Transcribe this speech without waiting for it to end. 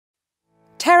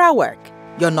TeraWork,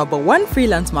 your #1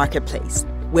 freelance marketplace,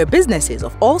 where businesses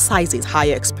of all sizes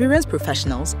hire experienced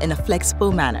professionals in a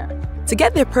flexible manner to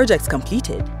get their projects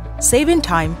completed, saving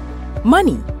time,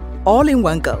 money, all in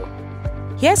one go.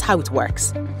 Here's how it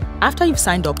works. After you've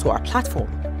signed up to our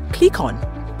platform, click on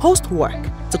Post Work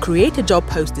to create a job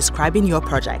post describing your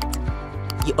project.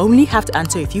 You only have to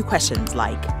answer a few questions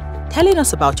like telling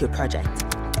us about your project,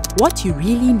 what you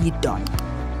really need done,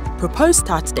 proposed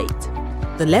start date,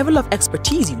 the level of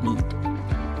expertise you need,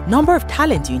 number of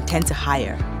talent you intend to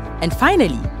hire, and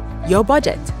finally, your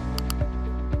budget.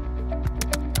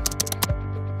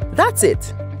 That's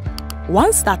it.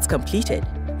 Once that's completed,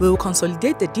 we will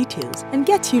consolidate the details and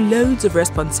get you loads of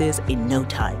responses in no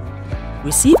time.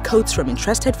 Receive quotes from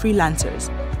interested freelancers,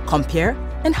 compare,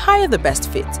 and hire the best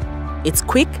fit. It's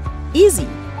quick, easy,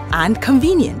 and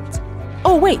convenient.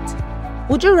 Oh wait,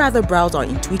 would you rather browse our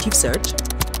intuitive search?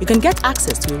 You can get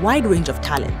access to a wide range of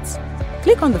talents.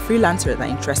 Click on the freelancer that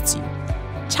interests you.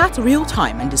 Chat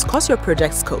real-time and discuss your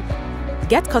project scope.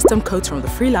 Get custom quotes from the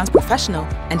freelance professional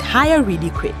and hire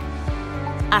really quick.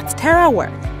 At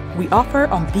TeraWork, we offer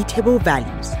unbeatable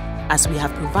values as we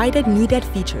have provided needed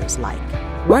features like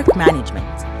work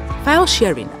management, file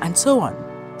sharing, and so on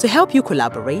to help you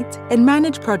collaborate and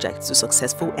manage projects to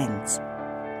successful ends.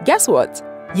 Guess what?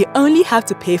 You only have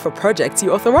to pay for projects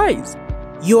you authorize.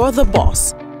 You're the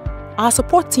boss. Our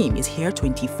support team is here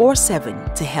 24/7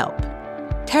 to help.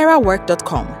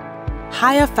 TeraWork.com.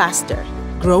 Hire faster,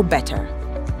 grow better.